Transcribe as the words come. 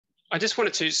I just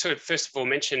wanted to sort of first of all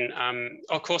mention,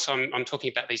 of course, I'm talking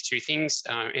about these two things,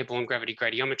 airborne gravity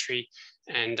gradiometry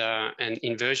and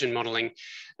inversion modelling.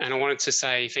 And I wanted to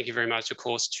say thank you very much, of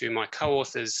course, to my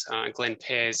co-authors, Glenn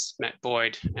Pears, Matt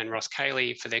Boyd and Ross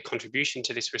Cayley for their contribution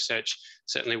to this research.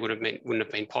 Certainly wouldn't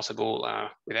have been possible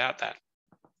without that.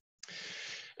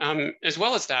 As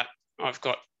well as that, I've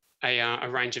got a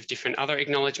range of different other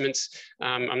acknowledgements.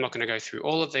 I'm not going to go through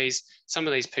all of these. Some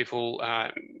of these people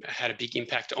had a big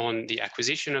impact on the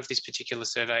acquisition of this particular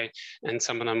survey, and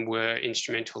some of them were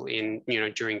instrumental in,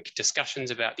 during discussions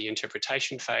about the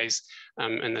interpretation phase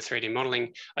and the 3D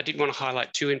modelling. I did want to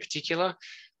highlight two in particular.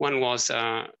 One was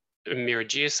Mirror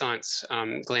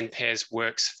Geoscience. Glenn Pears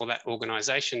works for that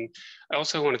organisation. I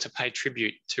also wanted to pay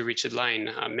tribute to Richard Lane.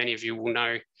 Many of you will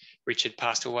know Richard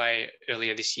passed away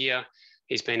earlier this year.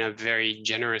 He's been a very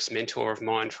generous mentor of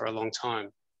mine for a long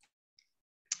time.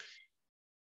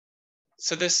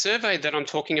 So the survey that I'm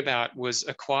talking about was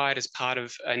acquired as part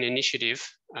of an initiative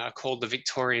called the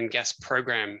Victorian Gas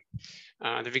Program.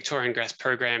 The Victorian Gas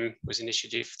Program was an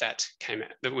initiative that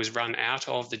was run out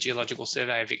of the Geological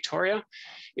Survey of Victoria.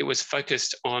 It was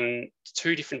focused on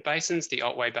two different basins, the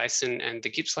Otway Basin and the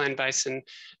Gippsland Basin,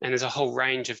 and there's a whole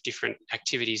range of different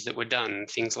activities that were done,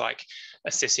 things like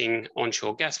assessing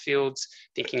onshore gas fields,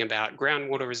 thinking about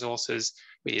groundwater resources.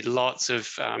 We did lots of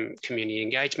community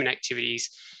engagement activities,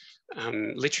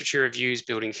 literature reviews,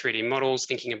 building 3D models,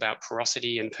 thinking about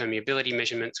porosity and permeability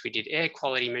measurements. We did air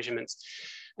quality measurements.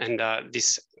 And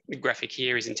this graphic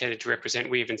here is intended to represent,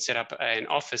 we even set up an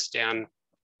office down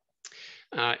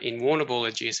in Warrnambool,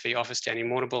 a GSV office down in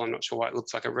Warrnambool. I'm not sure why it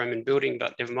looks like a Roman building,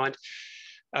 but never mind.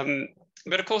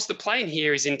 But of course, the plane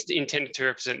here is intended to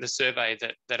represent the survey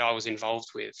that I was involved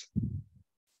with.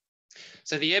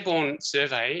 So the airborne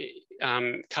survey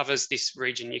covers this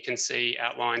region you can see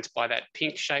outlined by that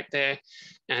pink shape there,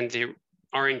 and the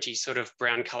orangey sort of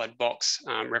brown coloured box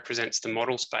represents the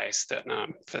model space that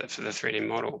for the 3D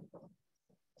model.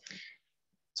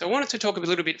 So I wanted to talk a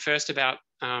little bit first about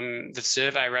the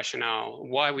survey rationale,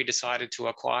 why we decided to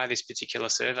acquire this particular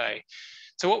survey.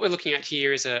 So what we're looking at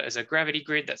here is a gravity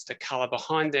grid. That's the colour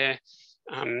behind there.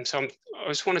 I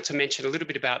just wanted to mention a little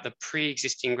bit about the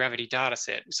pre-existing gravity data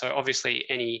set. So obviously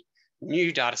any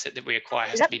new data set that we acquire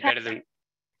has to be better than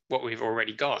what we've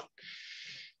already got.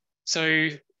 So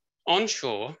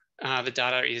onshore, the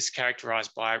data is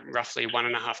characterised by roughly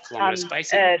 1.5 kilometre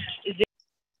spacing.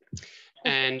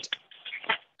 And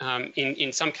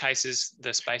in some cases,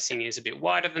 the spacing is a bit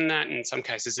wider than that. In some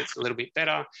cases, it's a little bit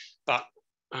better. But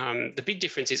the big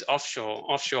difference is offshore.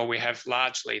 Offshore, we have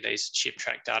largely these ship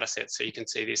track data sets. So you can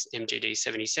see this MGD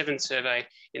 77 survey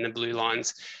in the blue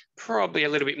lines, probably a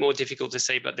little bit more difficult to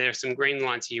see, but there are some green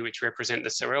lines here which represent the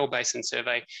Sorell Basin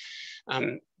survey.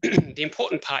 The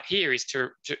important part here is to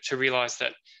realise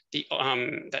that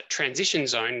that transition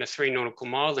zone, the 3 nautical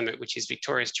mile limit, which is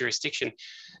Victoria's jurisdiction,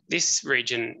 this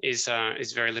region is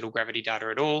very little gravity data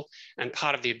at all. And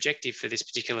part of the objective for this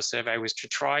particular survey was to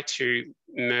try to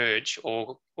merge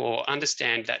or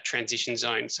understand that transition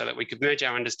zone so that we could merge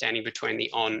our understanding between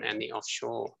the on and the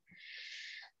offshore.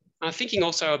 Thinking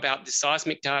also about the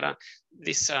seismic data,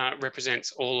 this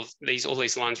represents all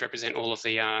these lines represent all of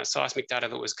the seismic data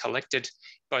that was collected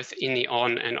both in the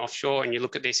on and offshore. And you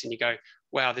look at this and you go,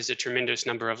 wow, there's a tremendous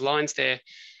number of lines there.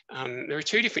 There are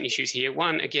two different issues here.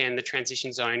 One, again, the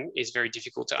transition zone is very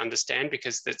difficult to understand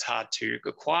because it's hard to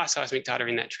acquire seismic data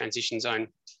in that transition zone.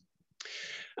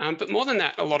 But more than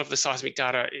that, a lot of the seismic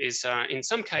data is, in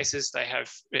some cases,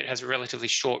 it has a relatively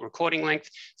short recording length,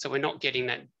 so we're not getting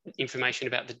that information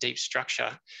about the deep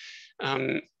structure.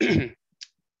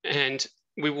 And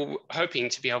we were hoping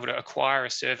to be able to acquire a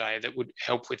survey that would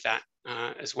help with that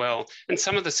as well. And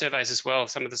some of the surveys as well,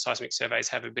 some of the seismic surveys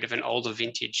have a bit of an older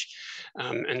vintage,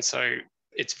 and so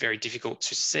it's very difficult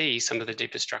to see some of the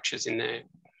deeper structures in there.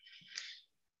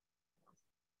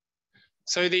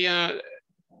 So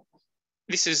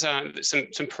this is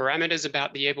some parameters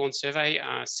about the airborne survey.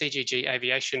 CGG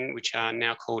Aviation, which are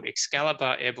now called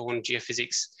Excalibur Airborne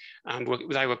Geophysics,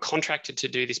 they were contracted to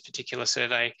do this particular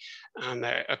survey.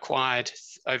 They acquired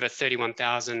over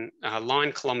 31,000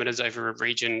 line kilometres over a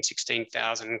region,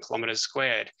 16,000 kilometres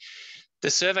squared.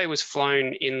 The survey was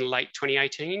flown in late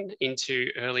 2018 into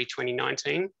early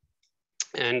 2019.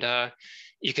 And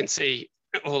you can see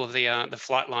all of the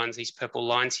flight lines, these purple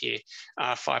lines here,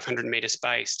 are 500 metre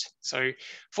spaced. So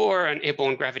for an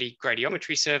airborne gravity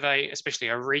gradiometry survey, especially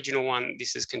a regional one,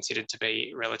 this is considered to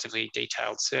be a relatively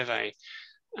detailed survey.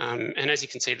 And as you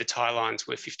can see, the tie lines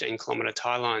were 15-kilometre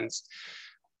tie lines.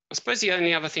 I suppose the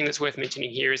only other thing that's worth mentioning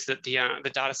here is that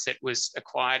the data set was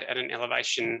acquired at an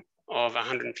elevation of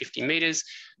 150 metres,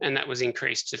 and that was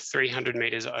increased to 300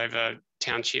 metres over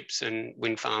townships and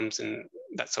wind farms and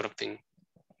that sort of thing.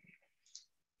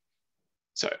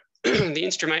 So the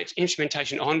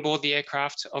instrumentation on board the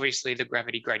aircraft, obviously the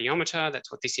gravity gradiometer,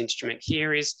 that's what this instrument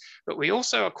here is, but we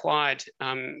also acquired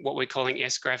what we're calling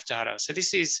SGrav data. So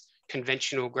this is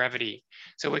conventional gravity.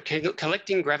 So we're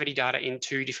collecting gravity data in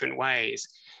two different ways.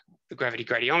 The gravity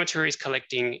gradiometer is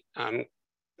collecting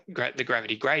the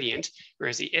gravity gradient,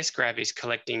 whereas the SGrav is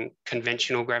collecting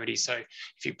conventional gravity. So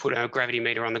if you put a gravity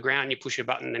meter on the ground, you push a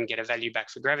button and get a value back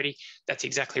for gravity. That's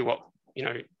exactly what, you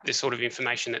know, the sort of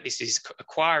information that this is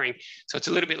acquiring. So it's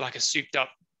a little bit like a souped up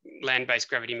land-based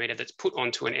gravity meter that's put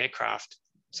onto an aircraft.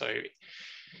 So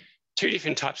two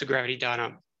different types of gravity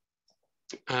data,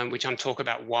 which I'm talk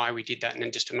about why we did that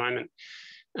in just a moment.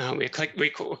 We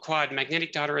acquired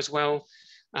magnetic data as well.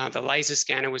 The laser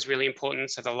scanner was really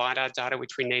important. So the LiDAR data,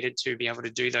 which we needed to be able to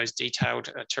do those detailed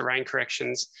terrain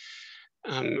corrections.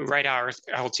 Radar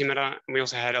altimeter. And we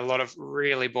also had a lot of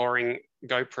really boring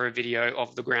GoPro video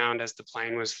of the ground as the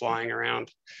plane was flying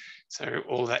around. So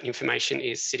all that information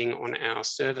is sitting on our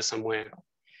server somewhere.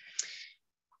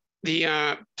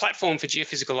 The platform for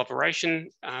geophysical operation,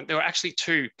 there were actually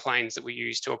two planes that we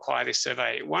used to acquire this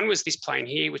survey. One was this plane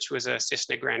here, which was a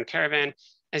Cessna Grand Caravan.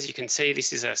 As you can see,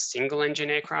 this is a single engine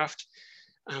aircraft.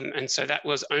 And so that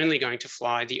was only going to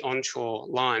fly the onshore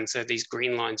lines. So these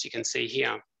green lines you can see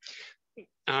here.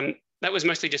 That was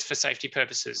mostly just for safety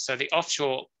purposes. So the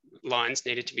offshore lines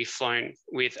needed to be flown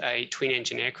with a twin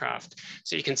engine aircraft.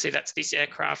 So you can see that's this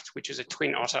aircraft, which is a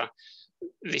Twin Otter.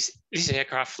 This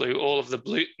aircraft flew all of the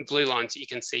blue lines that you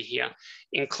can see here,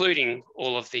 including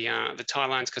all of the tie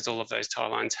lines, because all of those tie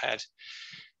lines had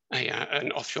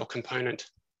an offshore component.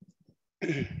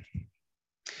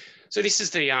 So this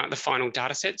is the final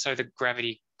data set. So the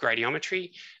gravity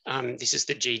gradiometry. This is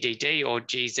the GDD or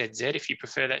GZZ, if you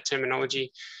prefer that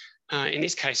terminology. In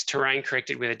this case, terrain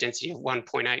corrected with a density of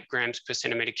 1.8 grams per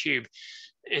centimetre cube.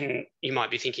 And you might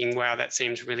be thinking, wow, that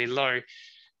seems really low.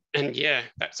 And yeah,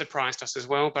 that surprised us as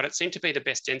well, but it seemed to be the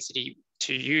best density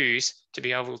to use to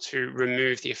be able to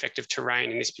remove the effect of terrain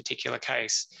in this particular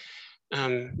case.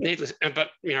 But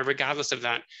you know, regardless of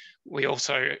that, we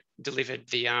also delivered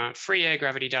the free air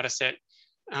gravity data set,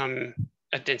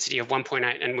 a density of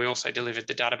 1.8, and we also delivered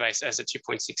the database as a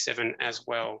 2.67 as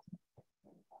well.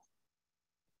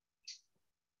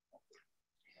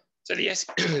 So the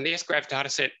SGrav data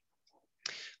set,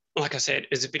 like I said,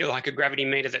 is a bit like a gravity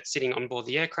meter that's sitting on board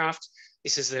the aircraft.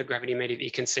 This is the gravity meter that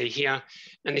you can see here.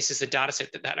 And this is the data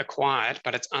set that acquired,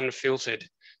 but it's unfiltered.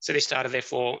 So this data,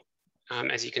 therefore,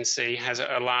 as you can see, has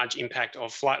a large impact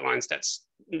of flight lines. That's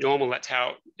normal. That's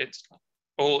how it's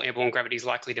all airborne gravity is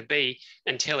likely to be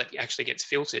until it actually gets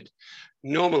filtered.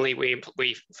 Normally,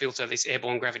 we filter this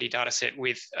airborne gravity data set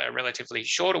with relatively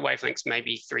shorter wavelengths,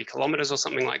 maybe 3 kilometers or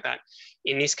something like that.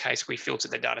 In this case, we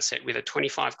filtered the data set with a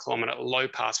 25-kilometer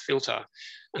low-pass filter.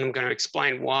 And I'm going to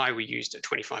explain why we used a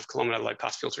 25-kilometer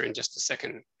low-pass filter in just a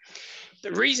second.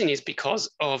 The reason is because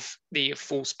of the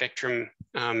full spectrum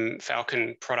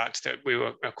Falcon product that we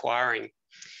were acquiring.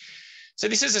 So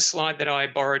this is a slide that I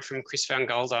borrowed from Chris Van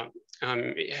Gelder,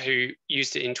 who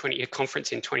used it in a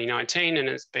conference in 2019, and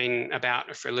it's been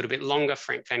about for a little bit longer.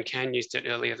 Frank Van Can used it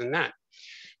earlier than that.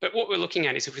 But what we're looking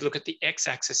at is if we look at the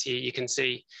x-axis here, you can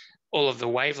see all of the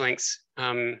wavelengths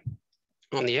on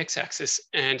the x-axis,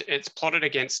 and it's plotted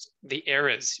against the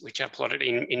errors, which are plotted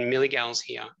in milligauss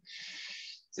here.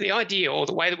 So the idea, or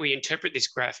the way that we interpret this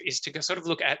graph, is to sort of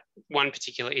look at one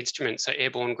particular instrument, so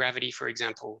airborne gravity, for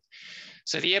example.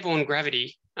 So the airborne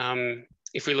gravity,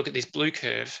 if we look at this blue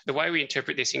curve, the way we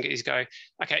interpret this is go,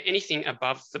 okay, anything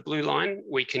above the blue line,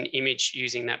 we can image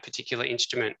using that particular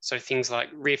instrument. So things like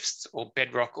rifts or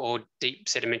bedrock or deep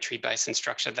sedimentary basin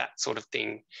structure, that sort of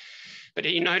thing. But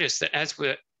you notice that as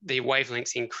the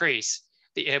wavelengths increase,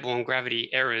 the airborne gravity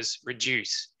errors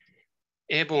reduce.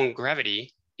 Airborne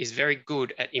gravity is very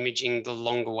good at imaging the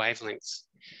longer wavelengths.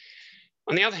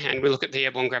 On the other hand, we look at the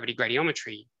airborne gravity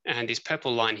gradiometry and this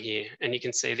purple line here, and you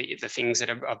can see that the things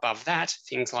that are above that,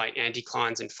 things like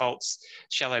anticlines and faults,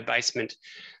 shallow basement,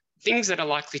 things that are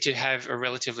likely to have a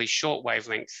relatively short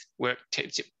wavelength work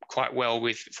quite well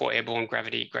for airborne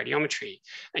gravity gradiometry.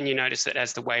 And you notice that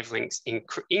as the wavelengths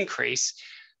increase,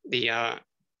 the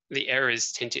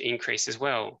errors tend to increase as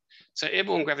well. So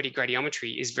airborne gravity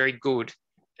gradiometry is very good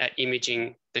at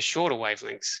imaging the shorter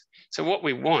wavelengths. So what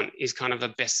we want is kind of the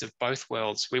best of both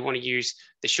worlds. We want to use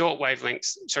the short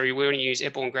wavelengths, we want to use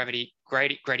airborne gravity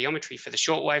gradiometry for the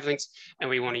short wavelengths, and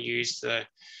we want to use the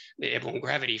airborne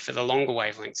gravity for the longer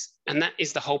wavelengths. And that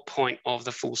is the whole point of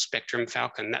the full spectrum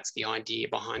Falcon. That's the idea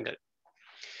behind it.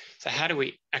 So how do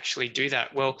we actually do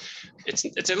that? Well, it's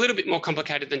a little bit more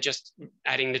complicated than just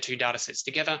adding the two data sets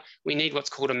together. We need what's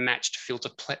called a matched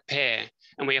filter pair,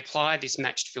 and we apply this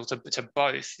matched filter to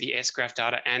both the SGRAPH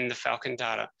data and the Falcon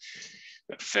data.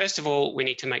 But first of all, we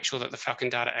need to make sure that the Falcon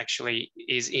data actually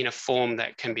is in a form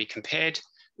that can be compared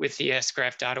with the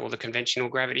SGRAPH data or the conventional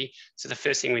gravity. So the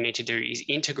first thing we need to do is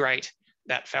integrate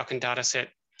that Falcon data set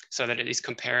so that it is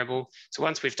comparable. So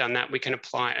once we've done that, we can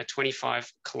apply a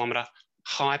 25-kilometre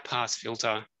high pass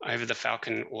filter over the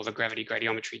Falcon or the gravity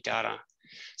gradiometry data.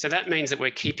 So that means that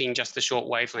we're keeping just the short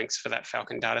wavelengths for that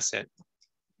Falcon data set.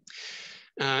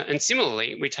 And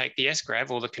similarly, we take the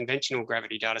SGRAV or the conventional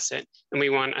gravity data set and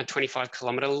we want a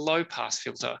 25-kilometre low pass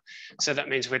filter. So that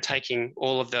means we're taking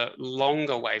all of the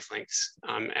longer wavelengths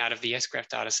out of the SGRAV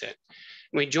data set.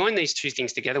 We join these two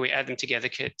things together, we add them together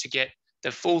to get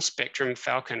the full spectrum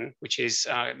Falcon, which is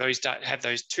have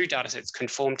those two data sets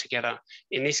conform together,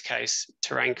 in this case,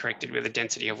 terrain corrected with a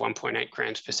density of 1.8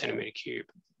 grams per centimetre cube.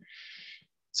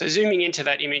 So zooming into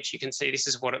that image, you can see this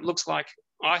is what it looks like.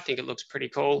 I think it looks pretty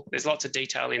cool. There's lots of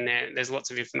detail in there. There's lots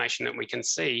of information that we can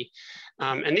see.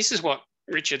 And this is what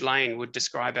Richard Lane would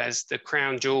describe as the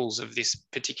crown jewels of this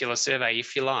particular survey,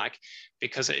 if you like,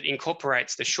 because it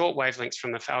incorporates the short wavelengths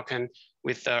from the Falcon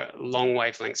with the long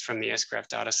wavelengths from the SGRAPH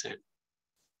dataset.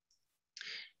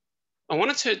 I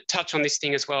wanted to touch on this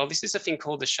thing as well. This is a thing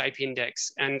called the shape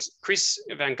index. And Chris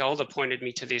Van Golder pointed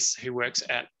me to this, who works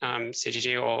at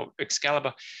CGG or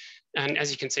Excalibur. And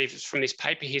as you can see from this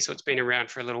paper here, so it's been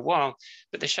around for a little while,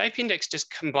 but the shape index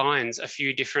just combines a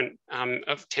few different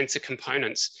of tensor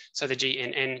components. So the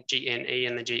GNN, GNE,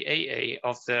 and the GEE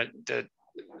of the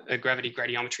gravity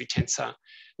gradiometry tensor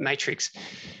matrix.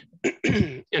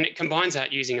 And it combines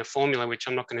that using a formula, which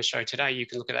I'm not going to show today. You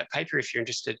can look at that paper if you're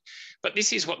interested. But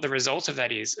this is what the result of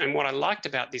that is. And what I liked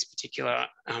about this particular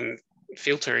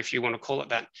filter, if you want to call it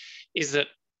that, is that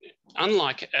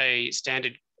unlike a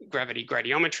standard gravity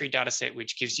gradiometry data set,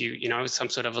 which gives you, some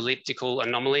sort of elliptical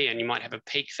anomaly, and you might have a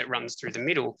peak that runs through the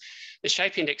middle, the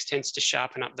shape index tends to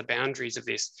sharpen up the boundaries of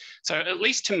this. So at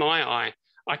least to my eye,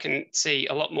 I can see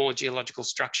a lot more geological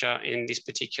structure in this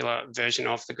particular version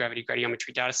of the gravity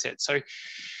gradiometry data set. So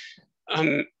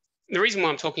the reason why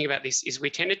I'm talking about this is we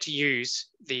tended to use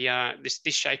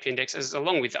this shape index,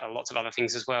 along with lots of other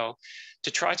things as well,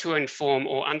 to try to inform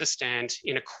or understand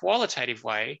in a qualitative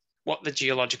way what the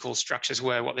geological structures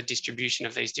were, what the distribution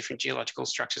of these different geological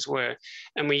structures were.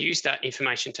 And we use that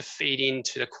information to feed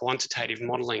into the quantitative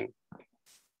modelling.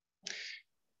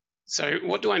 So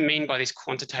what do I mean by this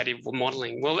quantitative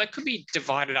modelling? Well, that could be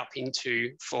divided up into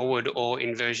forward or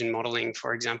inversion modelling,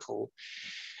 for example.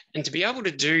 And to be able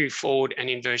to do forward and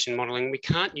inversion modelling, we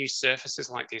can't use surfaces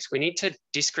like this. We need to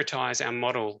discretize our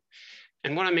model.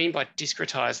 And what I mean by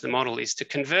discretize the model is to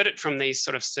convert it from these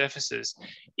sort of surfaces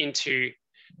into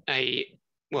a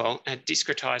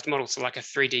discretized model, so like a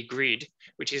 3D grid,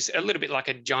 which is a little bit like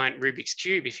a giant Rubik's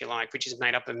Cube, if you like, which is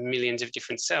made up of millions of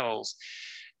different cells.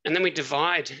 And then we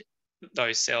divide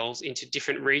those cells into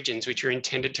different regions, which are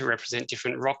intended to represent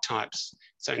different rock types.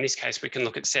 So in this case, we can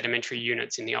look at sedimentary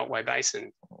units in the Otway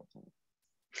Basin.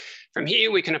 From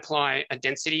here, we can apply a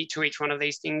density to each one of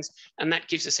these things, and that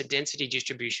gives us a density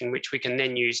distribution, which we can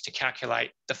then use to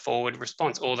calculate the forward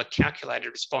response or the calculated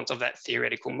response of that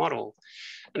theoretical model.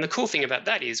 And the cool thing about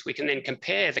that is we can then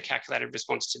compare the calculated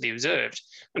response to the observed,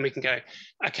 and we can go,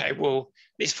 okay, well,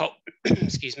 this fault,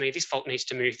 excuse me, this fault needs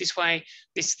to move this way,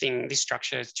 this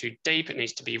structure is too deep, it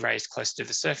needs to be raised closer to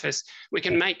the surface. We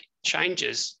can make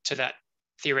changes to that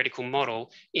theoretical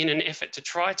model in an effort to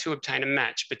try to obtain a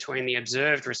match between the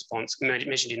observed response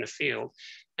measured in the field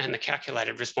and the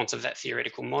calculated response of that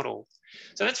theoretical model.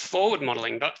 So that's forward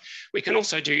modelling, but we can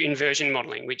also do inversion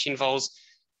modelling, which involves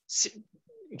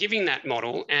giving that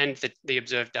model and the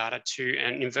observed data to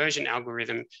an inversion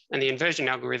algorithm, and the inversion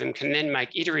algorithm can then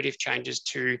make iterative changes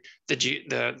to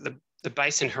the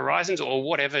basin horizons or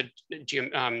whatever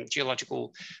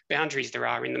geological boundaries there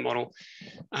are in the model.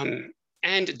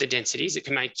 And the densities, it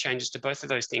can make changes to both of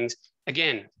those things,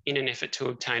 again, in an effort to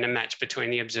obtain a match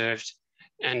between the observed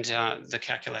and the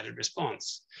calculated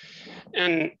response.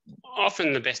 And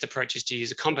often the best approach is to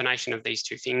use a combination of these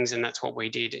two things, and that's what we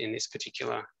did in this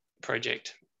particular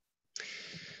project.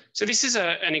 So this is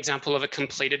an example of a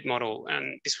completed model,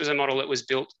 and this was a model that was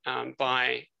built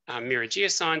by Mirror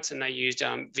Geoscience, and they used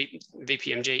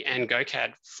VPMG and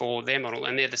GoCAD for their model,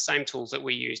 and they're the same tools that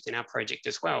we used in our project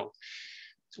as well.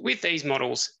 So with these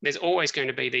models, there's always going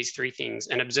to be these three things: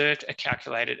 an observed, a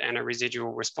calculated, and a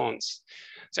residual response.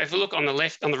 So if we look on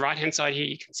the right-hand side here,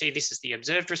 you can see this is the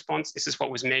observed response. This is what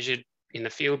was measured in the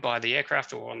field by the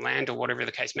aircraft or on land or whatever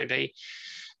the case may be.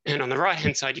 And on the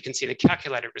right-hand side, you can see the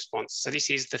calculated response. So this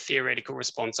is the theoretical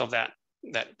response of that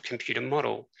computer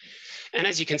model. And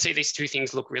as you can see, these two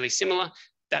things look really similar.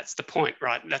 That's the point,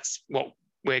 right? That's what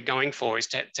we're going for, is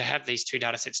to have these two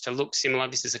data sets to look similar.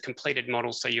 This is a completed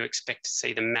model, so you expect to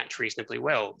see them match reasonably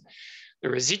well. The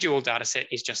residual data set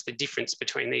is just the difference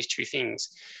between these two things.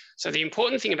 So the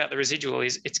important thing about the residual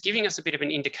is it's giving us a bit of an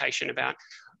indication about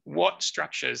what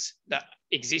structures that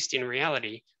exist in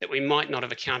reality that we might not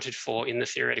have accounted for in the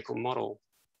theoretical model.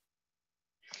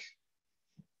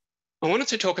 I wanted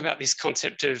to talk about this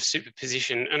concept of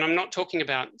superposition, and I'm not talking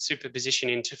about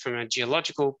superposition from a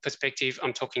geological perspective.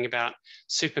 I'm talking about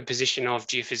superposition of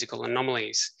geophysical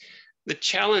anomalies. The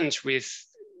challenge with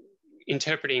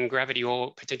interpreting gravity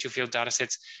or potential field data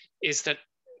sets is that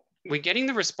we're getting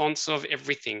the response of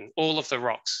everything, all of the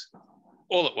rocks,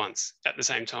 all at once at the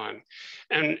same time.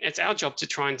 And it's our job to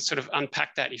try and sort of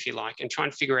unpack that, if you like, and try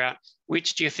and figure out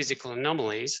which geophysical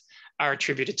anomalies are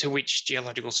attributed to which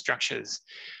geological structures.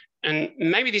 And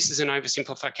maybe this is an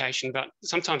oversimplification, but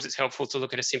sometimes it's helpful to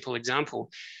look at a simple example.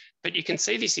 But you can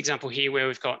see this example here where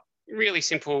we've got really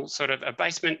simple sort of a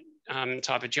basement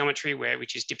type of geometry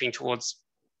which is dipping towards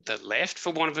the left,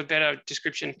 for want of a better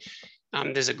description.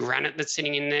 There's a granite that's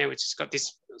sitting in there, which has got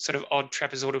this sort of odd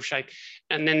trapezoidal shape.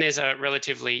 And then there's a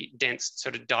relatively dense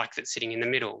sort of dike that's sitting in the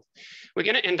middle. We're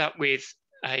going to end up with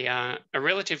a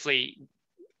relatively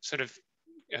sort of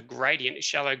a gradient, a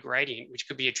shallow gradient, which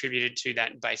could be attributed to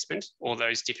that basement or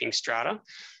those dipping strata.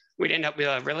 We'd end up with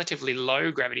a relatively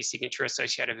low gravity signature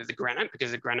associated with the granite,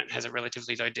 because the granite has a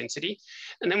relatively low density.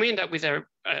 And then we end up with a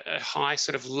high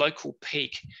sort of local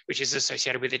peak, which is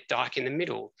associated with a dike in the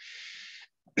middle.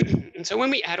 And so when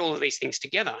we add all of these things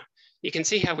together, you can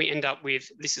see how we end up with,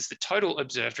 this is the total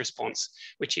observed response,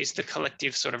 which is the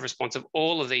collective sort of response of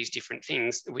all of these different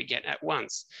things that we get at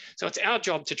once. So it's our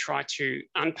job to try to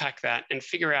unpack that and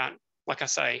figure out, like I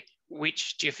say,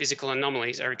 which geophysical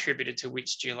anomalies are attributed to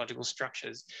which geological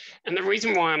structures. And the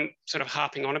reason why I'm sort of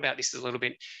harping on about this a little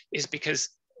bit is because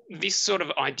this sort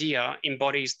of idea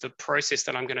embodies the process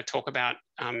that I'm going to talk about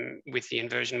with the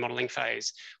inversion modeling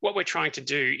phase. What we're trying to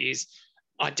do is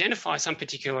identify some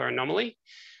particular anomaly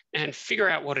and figure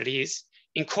out what it is,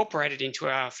 incorporate it into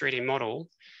our 3D model,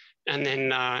 and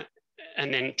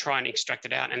then try and extract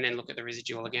it out and then look at the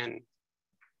residual again.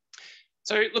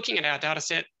 So looking at our data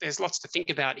set, there's lots to think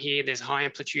about here. There's high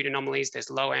amplitude anomalies, there's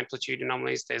low amplitude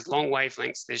anomalies, there's long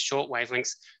wavelengths, there's short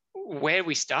wavelengths. Where do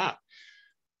we start?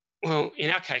 Well, in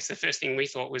our case, the first thing we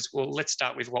thought was, well, let's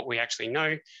start with what we actually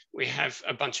know. We have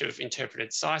a bunch of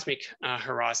interpreted seismic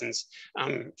horizons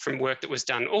from work that was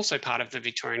done, also part of the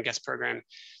Victorian Gas Program.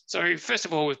 So first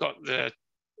of all, we've got the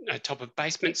top of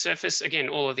basement surface. Again,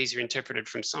 all of these are interpreted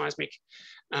from seismic.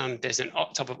 There's an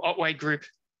top of Otway group,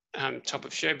 top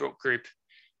of Sherbrooke group,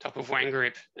 top of Wang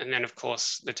group, and then of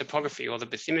course the topography or the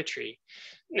bathymetry.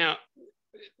 Now,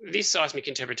 this seismic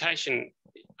interpretation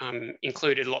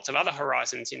included lots of other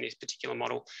horizons in this particular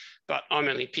model, but I'm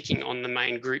only picking on the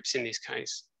main groups in this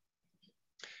case.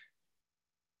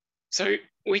 So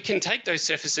we can take those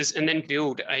surfaces and then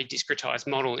build a discretized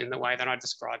model in the way that I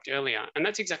described earlier. And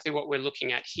that's exactly what we're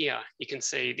looking at here. You can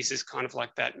see this is kind of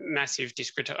like that massive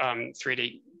discrete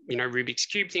 3D, Rubik's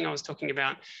Cube thing I was talking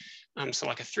about. So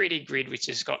like a 3D grid, which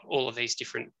has got all of these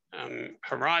different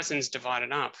horizons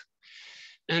divided up.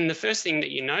 And the first thing that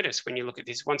you notice when you look at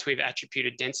this, once we've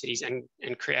attributed densities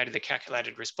and created the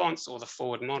calculated response or the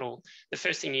forward model, the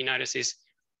first thing you notice is,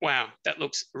 wow, that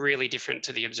looks really different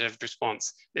to the observed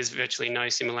response. There's virtually no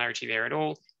similarity there at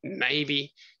all.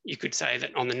 Maybe you could say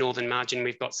that on the northern margin,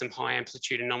 we've got some high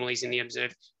amplitude anomalies in the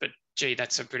observed, but gee,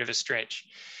 that's a bit of a stretch.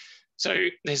 So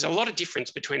there's a lot of difference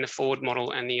between the forward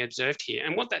model and the observed here.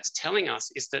 And what that's telling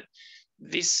us is that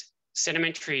this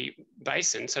sedimentary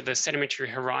basin, so the sedimentary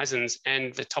horizons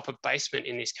and the top of basement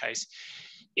in this case,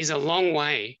 is a long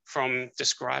way from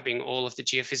describing all of the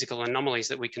geophysical anomalies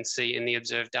that we can see in the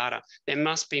observed data. There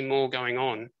must be more going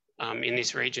on in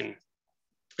this region.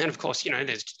 And of course,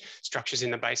 there's structures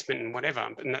in the basement and whatever,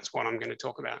 and that's what I'm going to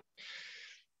talk about.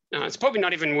 It's probably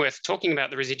not even worth talking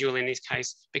about the residual in this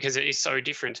case because it is so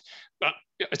different, but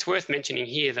it's worth mentioning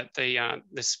here that the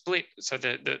split, so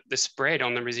the spread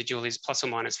on the residual is plus or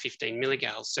minus 15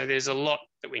 milligauss. So there's a lot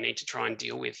that we need to try and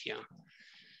deal with here.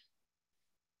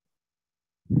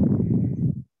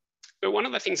 But one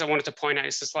of the things I wanted to point out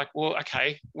is just like, well,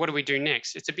 okay, what do we do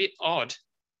next? It's a bit odd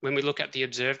when we look at the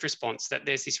observed response that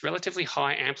there's this relatively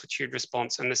high amplitude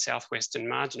response on the southwestern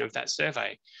margin of that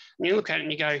survey. And you look at it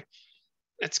and you go,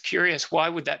 that's curious, why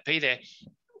would that be there?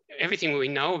 everything we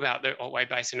know about the Otway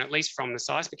Basin, at least from the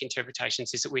seismic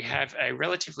interpretations, is that we have a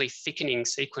relatively thickening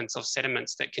sequence of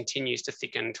sediments that continues to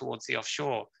thicken towards the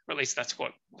offshore, or at least that's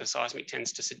what the seismic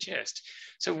tends to suggest.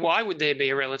 So why would there be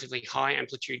a relatively high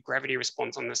amplitude gravity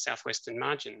response on the southwestern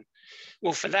margin?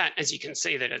 Well, for that, as you can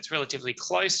see that it's relatively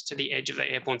close to the edge of the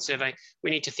airborne survey,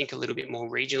 we need to think a little bit more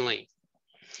regionally.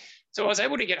 So I was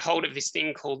able to get hold of this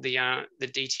thing called the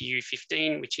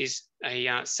DTU-15, which is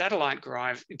a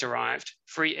satellite-derived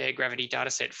free air gravity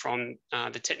dataset from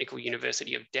the Technical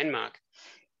University of Denmark.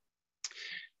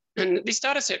 And this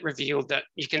dataset revealed that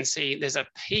you can see there's a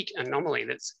peak anomaly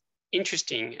that's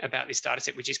interesting about this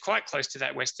dataset, which is quite close to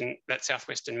that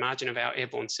southwestern margin of our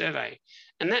airborne survey.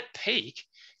 And that peak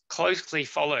closely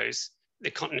follows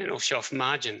the continental shelf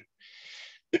margin.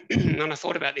 And I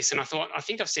thought about this and I thought, I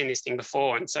think I've seen this thing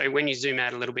before. And so when you zoom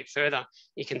out a little bit further,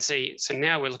 you can see, so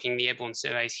now we're looking at the airborne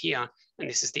surveys here, and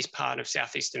this is this part of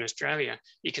southeastern Australia.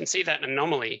 You can see that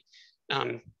anomaly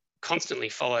constantly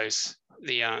follows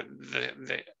the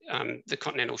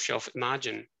continental shelf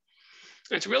margin. And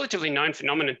it's a relatively known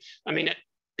phenomenon. I mean,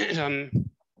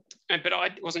 but I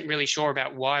wasn't really sure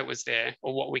about why it was there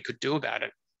or what we could do about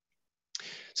it.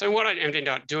 So what I ended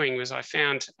up doing was I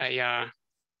found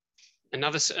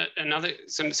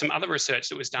some other research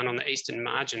that was done on the eastern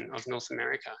margin of North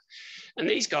America. And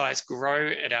these guys, Grow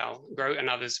and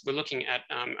others, were looking at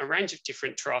a range of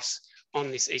different troughs on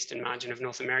this eastern margin of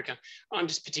North America. I'm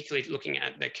just particularly looking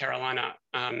at the Carolina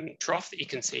trough that you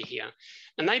can see here.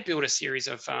 And they built a series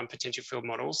of potential field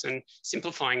models, and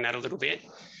simplifying that a little bit,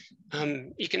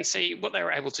 you can see what they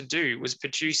were able to do was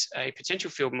produce a potential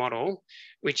field model,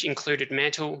 which included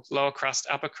mantle, lower crust,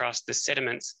 upper crust, the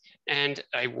sediments, and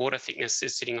a water thickness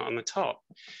sitting on the top.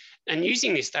 And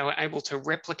using this, they were able to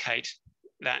replicate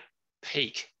that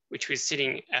peak, which was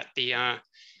sitting at the,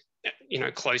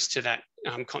 close to that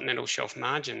continental shelf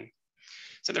margin.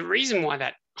 So the reason why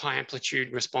that high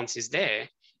amplitude response is there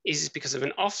is because of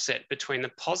an offset between the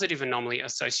positive anomaly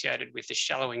associated with the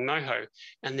shallowing moho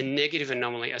and the negative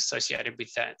anomaly associated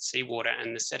with that seawater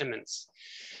and the sediments.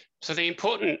 So the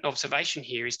important observation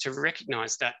here is to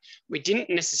recognize that we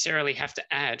didn't necessarily have to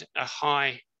add a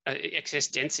high excess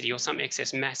density or some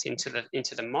excess mass into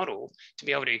the model to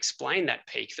be able to explain that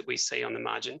peak that we see on the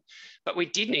margin, but we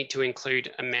did need to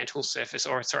include a mantle surface,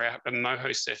 or sorry, a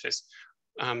moho surface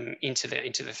into the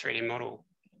 3D model.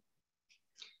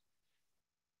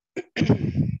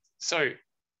 So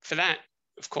for that,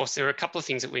 of course, there are a couple of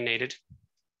things that we needed.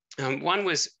 One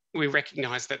was we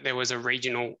recognized that there was a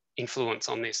regional influence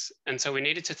on this. And so we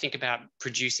needed to think about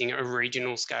producing a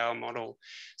regional scale model.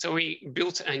 So we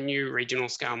built a new regional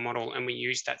scale model, and we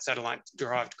used that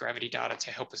satellite-derived gravity data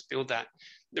to help us build that.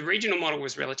 The regional model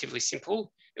was relatively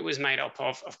simple. It was made up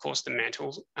of course, the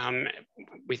mantle,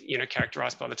 with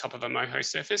characterized by the top of a moho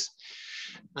surface,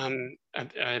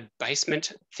 a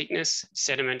basement thickness,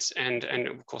 sediments, and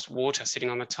of course water sitting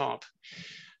on the top.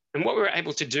 And what we were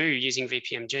able to do using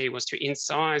VPMG was to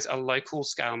incise a local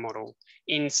scale model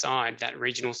inside that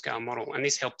regional scale model, and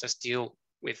this helped us deal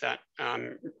with that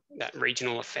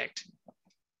regional effect.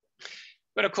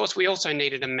 But of course, we also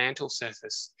needed a mantle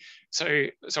surface,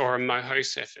 or a moho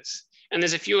surface. And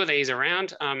there's a few of these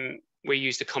around. We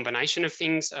used a combination of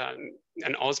things,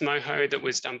 an osmoho that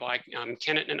was done by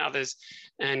Kennett and others,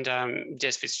 and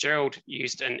Des Fitzgerald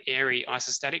used an airy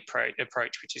isostatic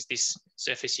approach, which is this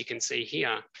surface you can see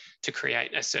here, to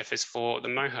create a surface for the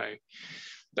moho.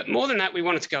 But more than that, we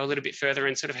wanted to go a little bit further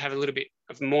and sort of have a little bit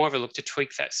of more of a look to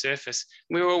tweak that surface.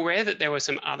 We were aware that there were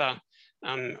some other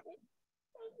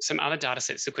data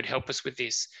sets that could help us with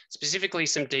this, specifically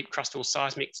some deep crustal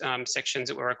seismic sections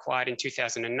that were acquired in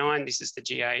 2009. This is the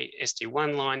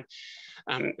GA-ST1 line,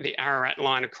 the Ararat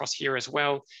line across here as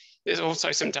well. There's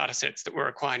also some data sets that were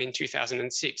acquired in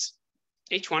 2006.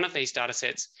 Each one of these data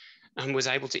sets was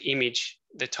able to image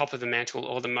the top of the mantle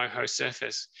or the moho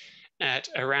surface at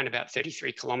around about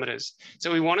 33 kilometers.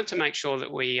 So we wanted to make sure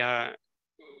that we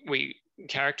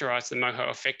characterize the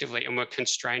moho effectively, and we're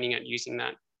constraining it using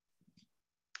that.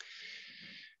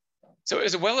 So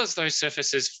as well as those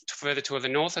surfaces further to the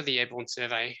north of the airborne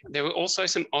survey, there were also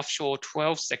some offshore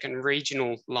 12-second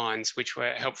regional lines, which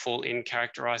were helpful in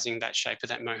characterizing that shape of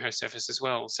that moho surface as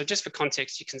well. So just for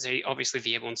context, you can see obviously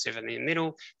the airborne survey in the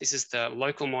middle. This is the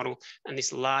local model, and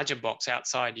this larger box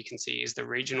outside you can see is the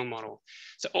regional model.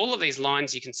 So all of these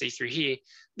lines you can see through here,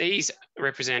 these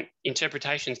represent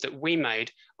interpretations that we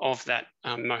made of that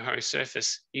moho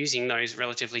surface using those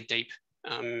relatively deep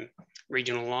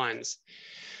regional lines.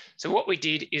 So what we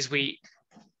did is we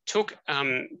took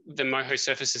the moho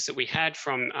surfaces that we had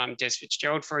from Des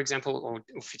Fitzgerald, for example,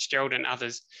 or Fitzgerald and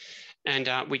others, and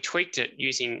we tweaked it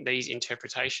using these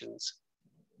interpretations.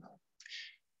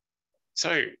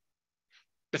 So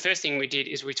the first thing we did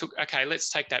is we took, okay, let's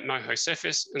take that MOHO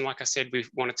surface. And like I said, we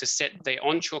wanted to set the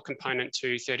onshore component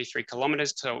to 33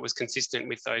 kilometers so it was consistent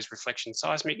with those reflection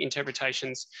seismic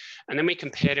interpretations. And then we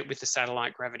compared it with the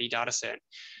satellite gravity data set.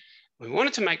 We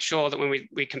wanted to make sure that when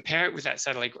we compare it with that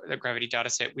satellite gravity data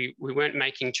set, we weren't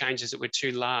making changes that were too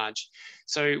large.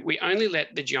 So we only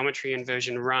let the geometry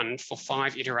inversion run for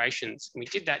 5 iterations. And we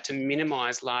did that to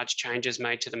minimize large changes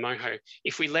made to the MOHO.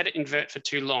 If we let it invert for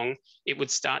too long, it would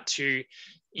start to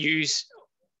use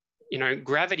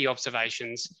gravity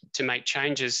observations to make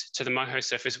changes to the MOHO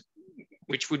surface,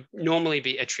 which would normally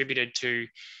be attributed to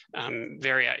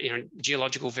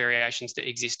geological variations that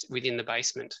exist within the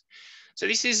basement. So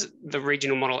this is the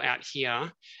regional model out here.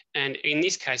 And in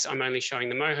this case, I'm only showing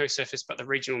the MOHO surface, but the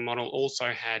regional model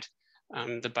also had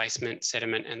the basement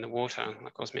sediment and the water,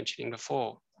 like I was mentioning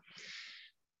before.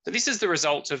 So this is the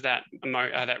result of that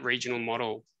regional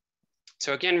model.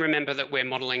 So again, remember that we're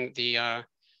modeling the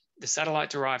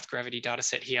satellite-derived gravity data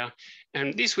set here.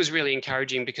 And this was really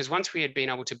encouraging because once we had been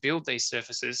able to build these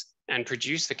surfaces and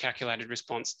produce the calculated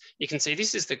response, you can see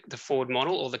this is the forward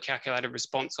model or the calculated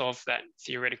response of that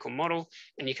theoretical model.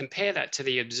 And you compare that to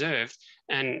the observed.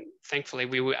 And thankfully,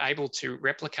 we were able to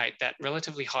replicate that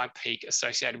relatively high peak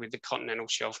associated with the continental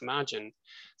shelf margin.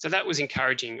 So that was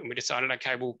encouraging. And we decided,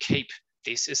 okay, we'll keep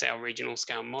this as our regional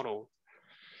scale model.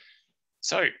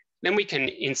 So then we can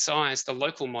incise the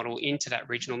local model into that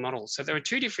regional model. So there are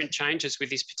 2 different changes with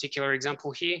this particular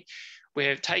example here.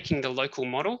 We're taking the local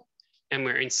model and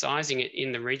we're incising it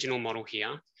in the regional model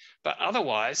here. But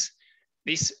otherwise,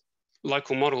 this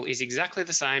local model is exactly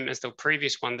the same as the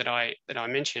previous one that I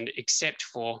mentioned, except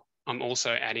for I'm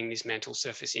also adding this mantle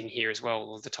surface in here as well,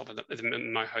 or the top of the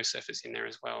MOHO surface in there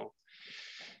as well.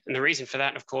 And the reason for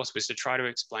that, of course, was to try to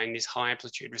explain this high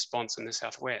amplitude response in the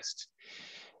southwest.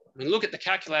 We look at the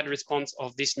calculated response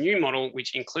of this new model,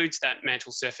 which includes that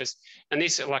mantle surface. And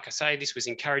this, like I say, this was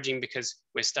encouraging because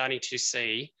we're starting to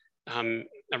see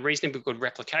a reasonably good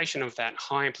replication of that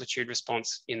high amplitude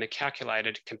response in the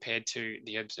calculated compared to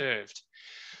the observed.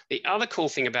 The other cool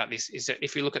thing about this is that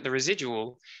if we look at the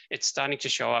residual, it's starting to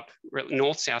show up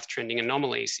north-south trending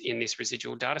anomalies in this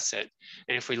residual data set.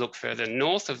 And if we look further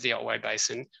north of the Otway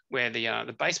Basin, where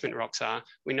the basement rocks are,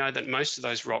 we know that most of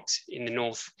those rocks in the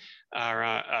north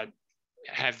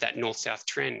have that north-south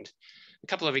trend. A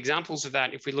couple of examples of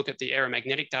that, if we look at the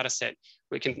aeromagnetic data set,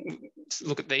 we can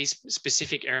look at these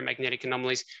specific aeromagnetic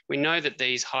anomalies. We know that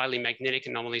these highly magnetic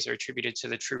anomalies are attributed to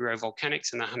the Truro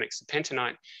volcanics and the hummock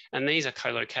serpentinite, and these are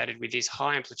co-located with this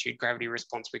high amplitude gravity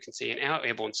response we can see in our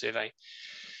airborne survey.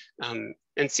 And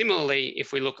similarly,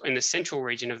 if we look in the central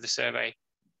region of the survey,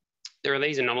 there are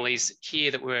these anomalies here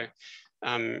that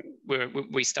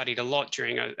we studied a lot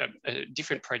during a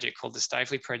different project called the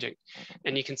Staveley project.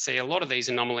 And you can see a lot of these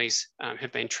anomalies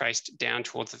have been traced down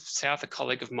towards the south. A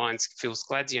colleague of mine, Phil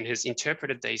Skladzian, has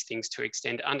interpreted these things to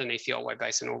extend underneath the Otway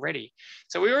Basin already.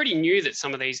 So we already knew that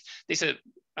some of these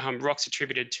are rocks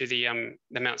attributed to the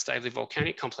Mount Staveley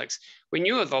volcanic complex. We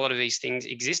knew a lot of these things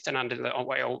existed under the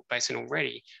Otway Basin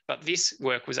already, but this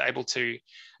work was able to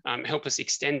help us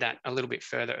extend that a little bit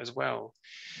further as well.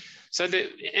 So the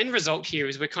end result here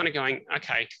is we're kind of going,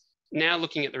 okay, now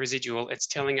looking at the residual, it's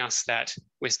telling us that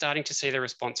we're starting to see the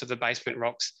response of the basement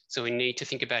rocks. So we need to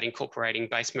think about incorporating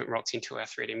basement rocks into our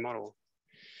 3D model.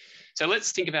 So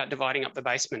let's think about dividing up the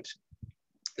basement.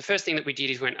 The first thing that we did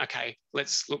is went, okay,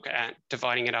 let's look at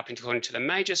dividing it up into the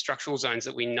major structural zones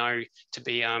that we know to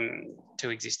be to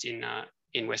exist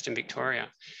in Western Victoria.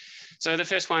 So the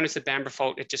first one is the Bambara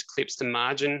Fault. It just clips the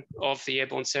margin of the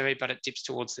airborne survey, but it dips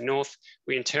towards the north.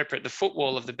 We interpret the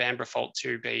footwall of the Bambara Fault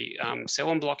to be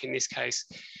Selwyn Block in this case.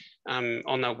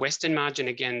 On the western margin,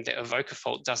 again, the Avoca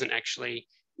Fault doesn't actually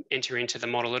enter into the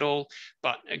model at all.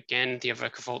 But again, the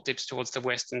Avoca Fault dips towards the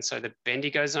west. And so the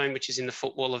Bendigo zone, which is in the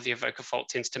footwall of the Avoca Fault,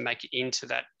 tends to make it into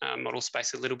that model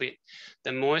space a little bit. The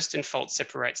Moyeston Fault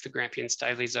separates the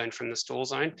Grampian-Staveley zone from the Stawell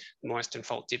zone. The Moyeston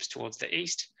Fault dips towards the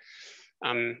east.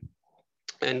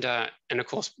 And of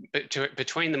course,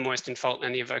 between the Moyeston Fault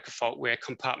and the Avoca Fault, we're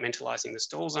compartmentalizing the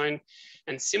Stawell zone.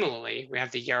 And similarly, we have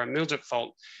the Yarra-Mildrip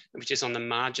Fault, which is on the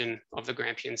margin of the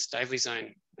Grampian-Staveley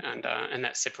zone. And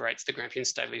that separates the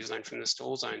Grampian-Staveley zone from the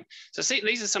Stawell zone. So see,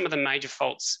 these are some of the major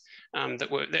faults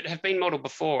that have been modeled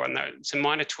before, and some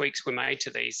minor tweaks were made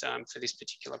to these for this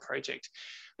particular project.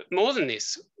 But more than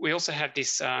this, we also have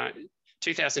this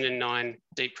 2009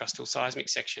 deep crustal seismic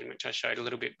section, which I showed a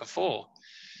little bit before.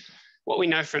 What we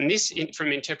know from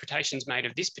interpretations made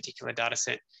of this particular data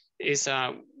set is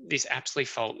this Apsley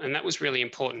Fault. And that was really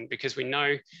important because we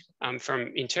know from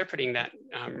interpreting that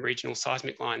regional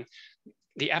seismic line,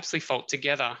 the Apsley Fault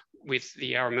together with the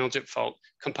Yarra-Milgip Fault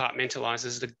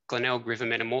compartmentalizes the Glenelg River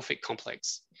Metamorphic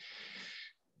Complex.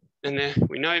 And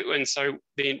we know, and so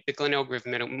the Glenelg River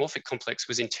Metamorphic Complex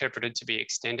was interpreted to be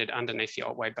extended underneath the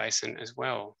Otway Basin as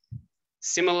well.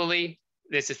 Similarly,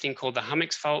 there's a thing called the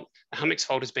Hummocks Fault. The Hummocks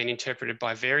Fault has been interpreted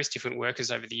by various different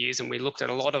workers over the years, and we looked at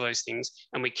a lot of those things,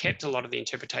 and we kept a lot of the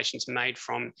interpretations made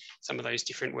from some of those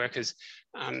different workers.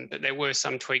 But there were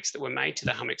some tweaks that were made to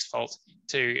the Hummocks Fault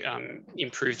to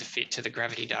improve the fit to the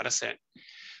gravity data set.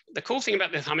 The cool thing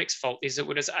about the Hummocks Fault is that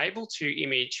it was able to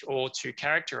image or to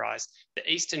characterize the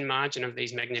eastern margin of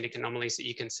these magnetic anomalies that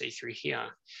you can see through here.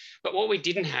 But what we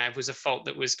didn't have was a fault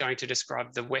that was going to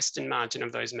describe the western margin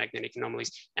of those magnetic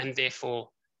anomalies and therefore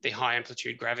the high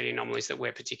amplitude gravity anomalies that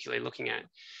we're particularly looking at.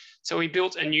 So we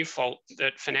built a new fault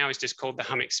that for now is just called the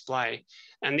Hummocks Splay.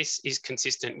 And this is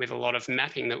consistent with a lot of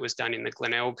mapping that was done in the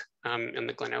Glenelg and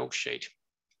the Glenelg sheet.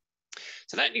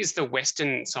 So that is the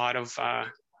western side of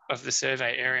the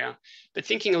survey area. But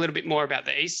thinking a little bit more about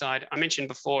the east side, I mentioned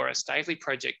before a Staveley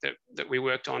project that we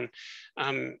worked on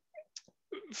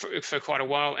for quite a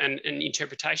while, and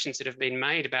interpretations that have been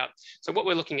made about. So what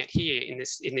we're looking at here in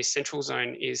this central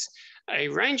zone is a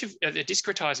range of a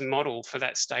discretized model for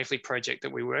that Staveley project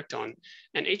that we worked on.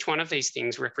 And each one of these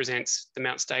things represents the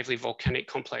Mount Staveley volcanic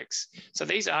complex. So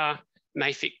these are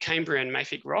Cambrian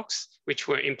mafic rocks, which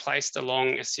were emplaced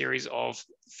along a series of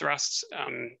thrusts.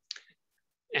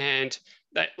 And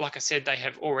that, like I said, they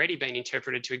have already been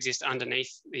interpreted to exist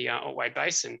underneath the Otway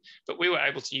Basin, but we were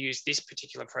able to use this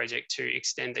particular project to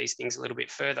extend these things a little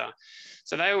bit further.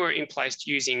 So they were in place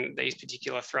using these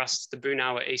particular thrusts, the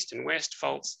Boonawa East and West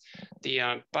faults,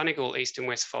 the Bunnigal East and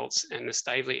West faults, and the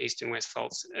Staveley East and West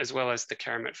faults, as well as the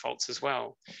Karamat faults as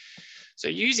well. So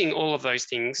using all of those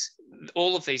things,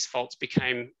 all of these faults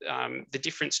became the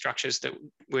different structures that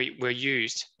were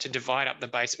used to divide up the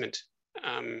basement.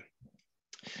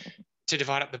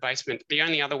 The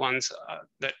only other ones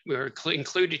that were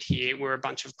included here were a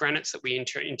bunch of granites that we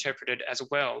interpreted as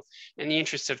well. In the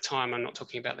interest of time, I'm not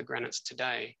talking about the granites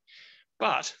today.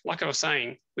 But like I was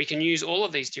saying, we can use all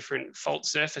of these different fault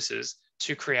surfaces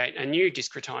to create a new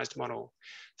discretized model.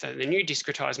 So the new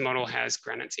discretized model has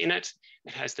granites in it.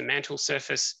 It has the mantle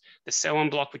surface, the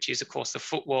Selwyn block, which is of course the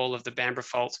footwall of the Bambara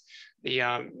Fault,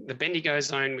 the Bendigo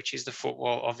zone, which is the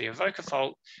footwall of the Avoca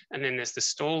Fault, and then there's the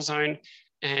Stall zone.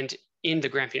 And in the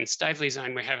Grampian-Staveley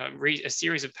zone, we have a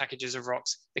series of packages of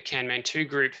rocks, the Canman 2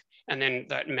 group, and then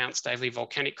that Mount Staveley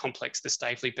volcanic complex, the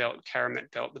Staveley Belt,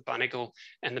 Karamat Belt, the Bunnigal,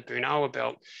 and the Boonawa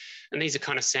Belt. And these are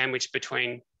kind of sandwiched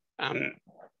between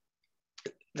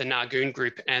the Nargoon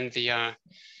group and the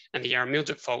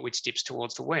Yarra-Milgip Fault, which dips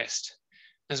towards the west.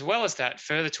 As well as that,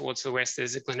 further towards the west,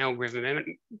 there's the Glenelg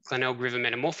River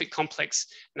Metamorphic Complex,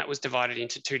 and that was divided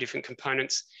into two different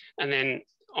components. And then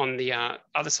on the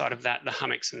other side of that, the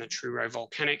Hummocks and the Truro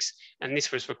volcanics, and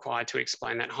this was required to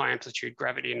explain that high amplitude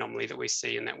gravity anomaly that we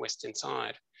see in that western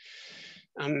side.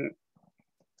 On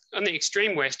the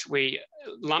extreme west, we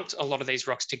lumped a lot of these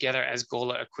rocks together as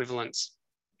Gawler equivalents.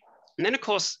 And then of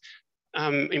course,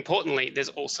 importantly, there's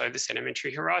also the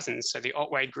sedimentary horizons. So the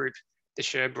Otway group, the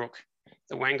Sherbrooke,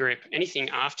 the Wangerip, anything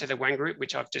after the Wangerip,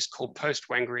 which I've just called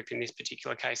post-Wangerip in this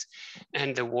particular case,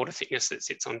 and the water thickness that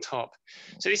sits on top.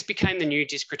 So this became the new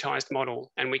discretized model,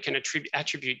 and we can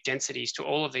attribute densities to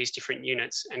all of these different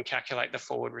units and calculate the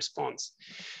forward response.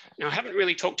 Now, I haven't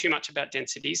really talked too much about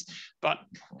densities,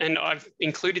 and I've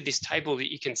included this table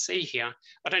that you can see here.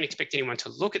 I don't expect anyone to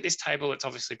look at this table. It's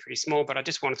obviously pretty small, but I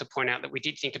just wanted to point out that we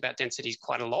did think about densities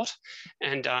quite a lot.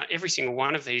 And every single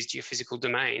one of these geophysical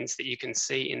domains that you can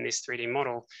see in this 3D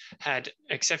model had,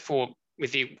 except for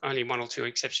with the only one or two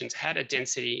exceptions, had a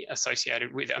density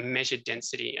associated with a measured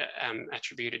density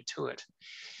attributed to it.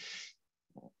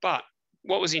 But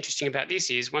what was interesting about this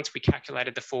is once we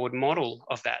calculated the forward model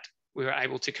of that, we were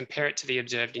able to compare it to the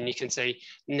observed, and you can see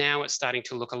now it's starting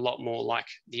to look a lot more like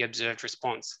the observed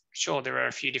response. Sure, there are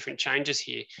a few different changes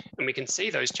here, and we can see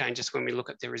those changes when we look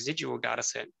at the residual data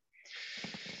set.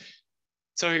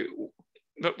 So,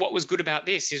 but what was good about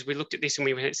this is we looked at this and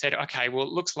we said, okay, well,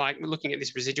 it looks like we're looking at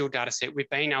this residual data set, we've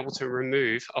been able to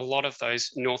remove a lot of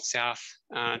those north-south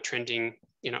trending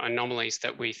anomalies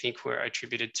that we think were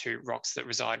attributed to rocks that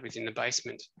reside within the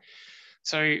basement.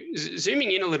 So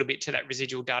zooming in a little bit to that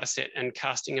residual data set and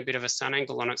casting a bit of a sun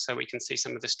angle on it so we can see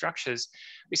some of the structures,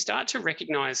 we start to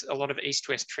recognize a lot of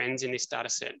east-west trends in this data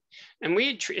set. And we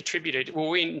interpreted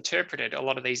a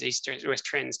lot of these east-west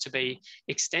trends to be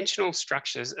extensional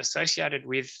structures associated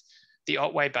with the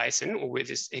Otway Basin, or with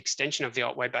this extension of the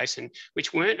Otway Basin,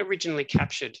 which weren't originally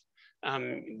captured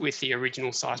with the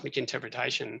original seismic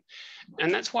interpretation.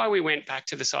 And that's why we went back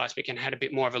to the seismic and had a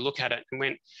bit more of a look at it and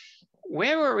went,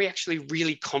 where are we actually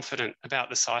really confident about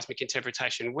the seismic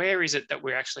interpretation? Where is it that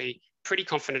we're actually pretty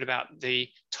confident about the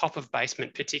top of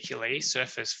basement, particularly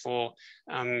surface for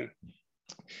the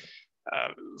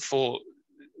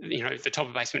top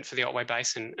of basement for the Otway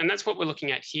Basin? And that's what we're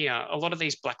looking at here. A lot of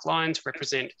these black lines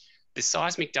represent the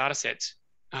seismic data sets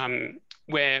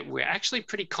where we're actually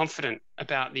pretty confident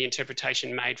about the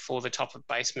interpretation made for the top of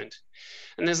basement.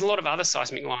 And there's a lot of other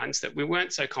seismic lines that we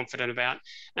weren't so confident about,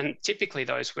 and typically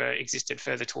those existed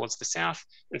further towards the south,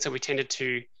 and so we tended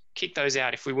to kick those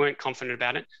out if we weren't confident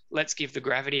about it. Let's give the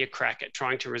gravity a crack at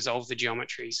trying to resolve the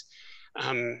geometries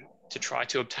to try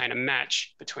to obtain a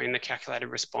match between the calculated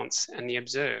response and the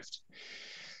observed.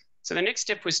 So the next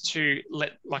step was to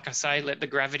let the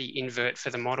gravity invert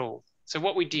for the model. So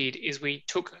what we did is we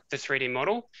took the 3D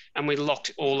model and we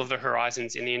locked all of the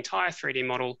horizons in the entire 3D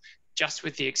model, just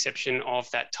with the exception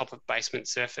of that top of basement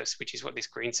surface, which is what this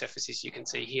green surface is you can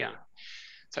see here.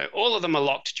 So all of them are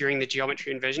locked during the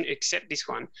geometry inversion, except this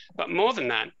one. But more than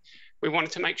that, we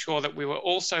wanted to make sure that we were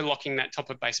also locking that top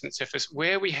of basement surface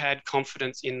where we had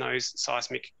confidence in those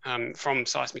seismic, from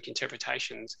seismic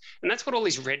interpretations. And that's what all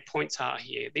these red points are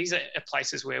here. These are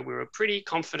places where we were pretty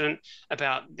confident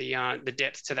about the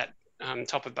depth to that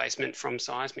top of basement from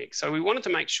seismic. So we wanted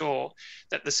to make sure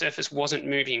that the surface wasn't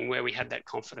moving where we had that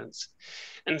confidence.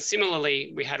 And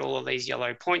similarly, we had all of these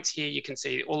yellow points here. You can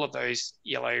see all of those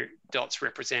yellow dots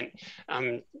represent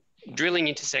drilling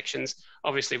intersections.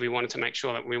 Obviously, we wanted to make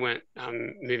sure that we weren't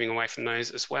moving away from those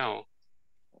as well.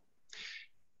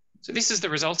 So this is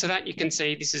the result of that. You can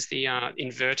see this is the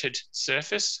inverted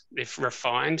surface, the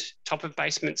refined top of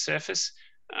basement surface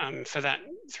for that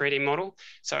 3D model.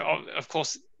 So of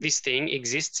course, this thing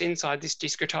exists inside this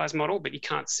discretized model, but you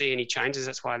can't see any changes.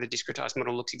 That's why the discretized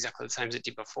model looks exactly the same as it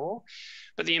did before.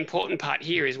 But the important part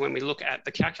here is when we look at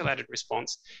the calculated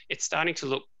response, it's starting to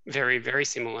look very, very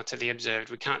similar to the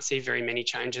observed. We can't see very many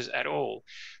changes at all.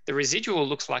 The residual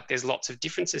looks like there's lots of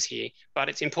differences here, but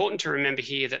it's important to remember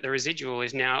here that the residual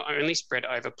is now only spread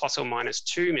over plus or minus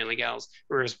 2 milligals,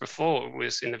 whereas before it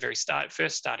was in the very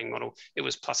first starting model, it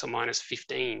was plus or minus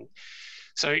 15.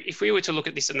 So if we were to look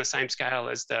at this on the same scale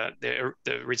as the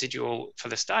residual for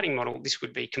the starting model, this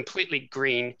would be completely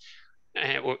green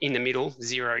or in the middle,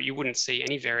 0. You wouldn't see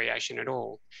any variation at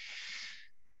all.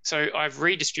 So I've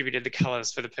redistributed the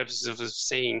colors for the purposes of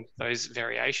seeing those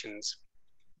variations.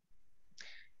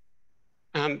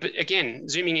 But again,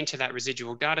 zooming into that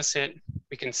residual data set,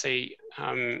 we can see,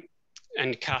 and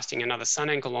casting another sun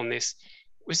angle on this,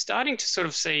 we're starting to sort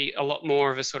of see a lot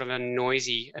more of a sort of a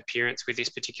noisy appearance with this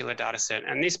particular data set.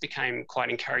 And this became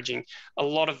quite encouraging. A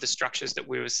lot of the structures that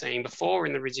we were seeing before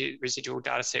in the residual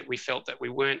data set, we felt that we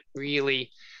weren't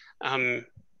really, we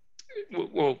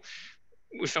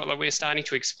felt like we were starting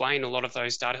to explain a lot of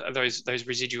those those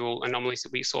residual anomalies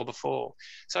that we saw before.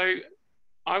 So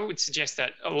I would suggest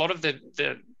that a lot of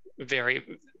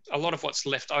a lot of what's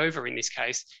left over in this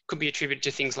case could be attributed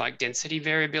to things like density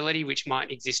variability, which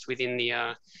might exist within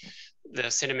the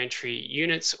sedimentary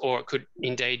units, or it could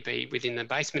indeed be within the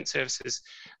basement surfaces.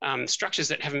 Structures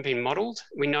that haven't been modelled.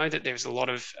 We know that there's a lot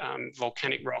of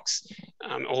volcanic rocks,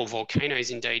 or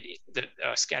volcanoes indeed, that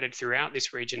are scattered throughout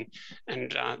this region,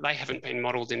 and they haven't been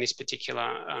modelled in this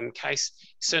particular case.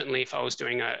 Certainly, if I was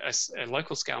doing a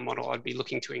local scale model, I'd be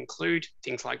looking to include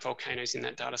things like volcanoes in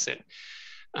that data set.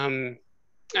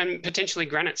 And potentially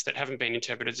granites that haven't been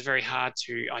interpreted. It's very hard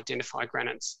to identify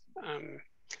granites.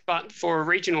 But for a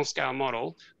regional scale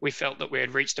model, we felt that we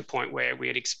had reached a point where we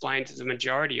had explained the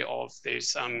majority of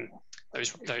those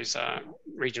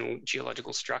regional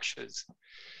geological structures.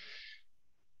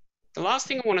 The last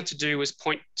thing I wanted to do was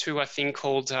point to a thing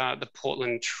called the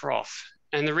Portland Trough.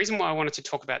 And the reason why I wanted to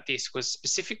talk about this was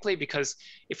specifically because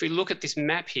if we look at this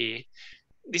map here,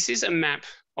 this is a map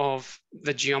of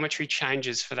the geometry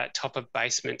changes for that top of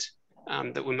basement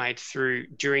that were made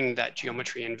during that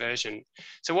geometry inversion.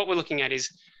 So what we're looking at is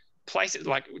places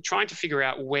like trying to figure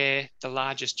out where the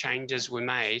largest changes were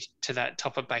made to that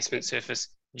top of basement surface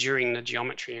during the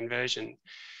geometry inversion.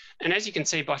 And as you can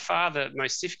see, by far the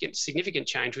most significant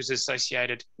change was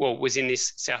was in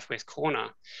this southwest corner.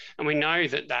 And we know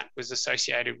that that was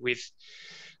associated with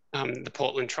the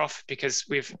Portland Trough, because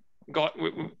we've got,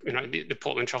 the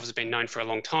Portland Trough has been known for a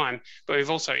long time, but we've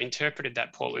also interpreted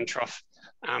that Portland Trough,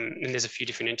 and there's a few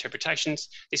different interpretations.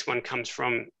 This one comes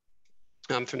from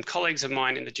colleagues of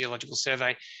mine in the Geological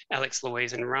Survey. Alex,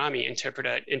 Louise and Rami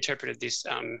interpreted this,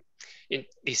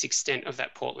 this extent of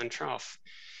that Portland Trough.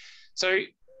 So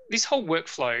this whole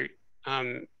workflow,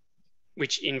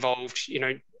 which involved,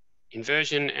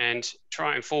 inversion and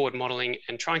try and forward modeling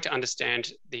and trying to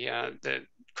understand the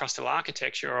crustal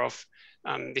architecture of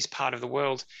this part of the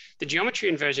world, the geometry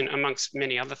inversion, amongst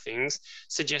many other things,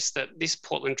 suggests that this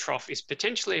Portland Trough is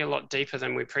potentially a lot deeper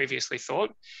than we previously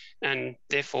thought, and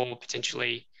therefore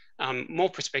potentially more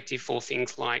prospective for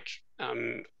things like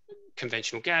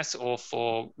conventional gas, or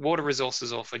for water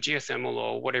resources, or for geothermal,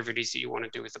 or whatever it is that you want to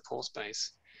do with the pore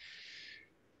space.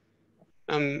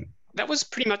 That was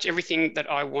pretty much everything that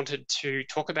I wanted to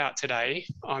talk about today.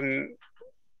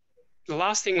 The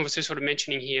last thing I was just sort of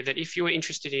mentioning here, that if you were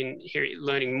interested in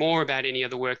learning more about any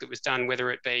of the work that was done,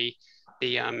 whether it be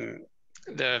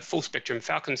the full spectrum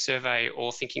FALCON survey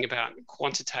or thinking about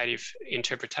quantitative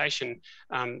interpretation,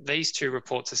 these two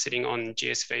reports are sitting on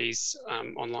GSV's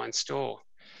online store.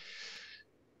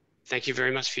 Thank you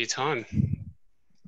very much for your time.